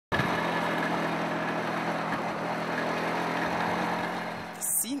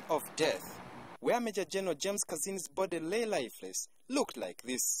scene of death, where Major General James Kazini's body lay lifeless, looked like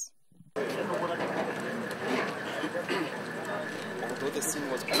this. Although the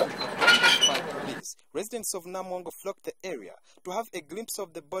scene was blocked by police, residents of Namuwongo flocked the area to have a glimpse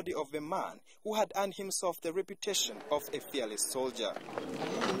of the body of a man who had earned himself the reputation of a fearless soldier.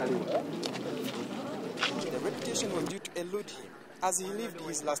 The reputation was due to elude him as he lived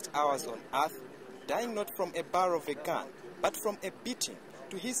his last hours on earth, dying not from a barrel of a gun, but from a beating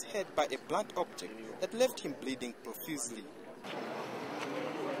to his head by a blunt object that left him bleeding profusely.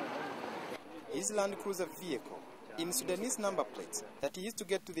 His Land Cruiser vehicle, in Sudanese number plates, that he used to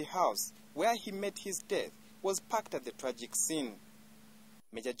get to the house where he met his death, was parked at the tragic scene.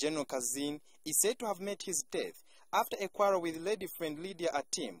 Major General Kazini is said to have met his death after a quarrel with lady friend Lydia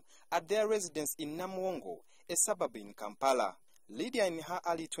Atim at their residence in Namuwongo, a suburb in Kampala. Lydia, in her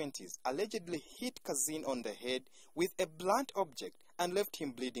early 20s, allegedly hit Kazini on the head with a blunt object and left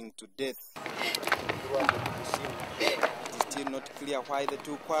him bleeding to death. It is still not clear why the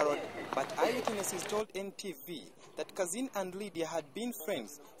two quarreled, but eyewitnesses told NTV that Kazini and Lydia had been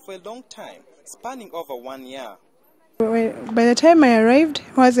friends for a long time, spanning over 1 year. By the time I arrived,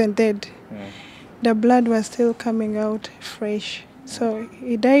 he wasn't dead. The blood was still coming out fresh. So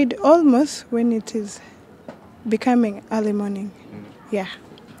he died almost when it is becoming early morning. Yeah.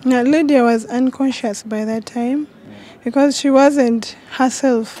 Now, Lydia was unconscious by that time because she wasn't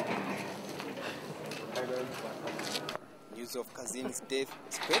herself. News of Kazini's death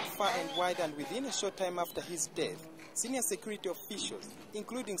spread far and wide, and within a short time after his death, senior security officials,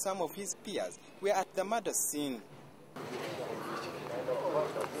 including some of his peers, were at the murder scene.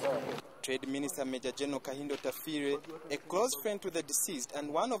 Trade Minister Major General Kahindo Tafire, a close friend to the deceased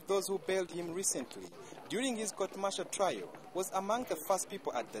and one of those who bailed him recently during his court-martial trial, was among the first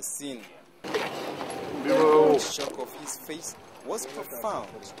people at the scene. The shock of his face was profound.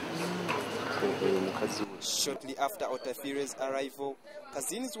 Shortly after Otafire's arrival,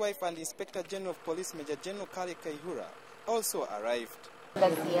 Kazini's wife and Inspector General of Police Major General Kale Kaihura also arrived.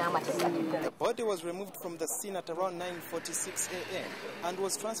 The body was removed from the scene at around 9:46 a.m. and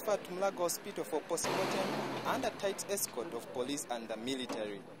was transferred to Mulago Hospital for postmortem under tight escort of police and the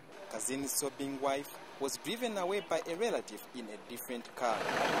military. Kazini's sobbing wife was driven away by a relative in a different car.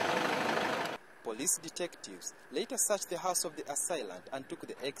 Police detectives later searched the house of the assailant and took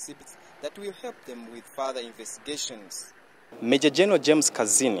the exhibits that will help them with further investigations. Major General James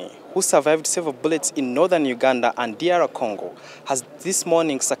Kazini, who survived several bullets in northern Uganda and DR Congo, has this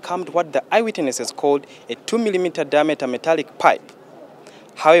morning succumbed to what the eyewitnesses called a 2mm diameter metallic pipe.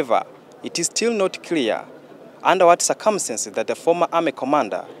 However, it is still not clear under what circumstances that the former army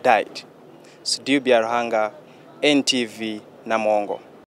commander died. Sudio Biarhanga, NTV, Namuwongo.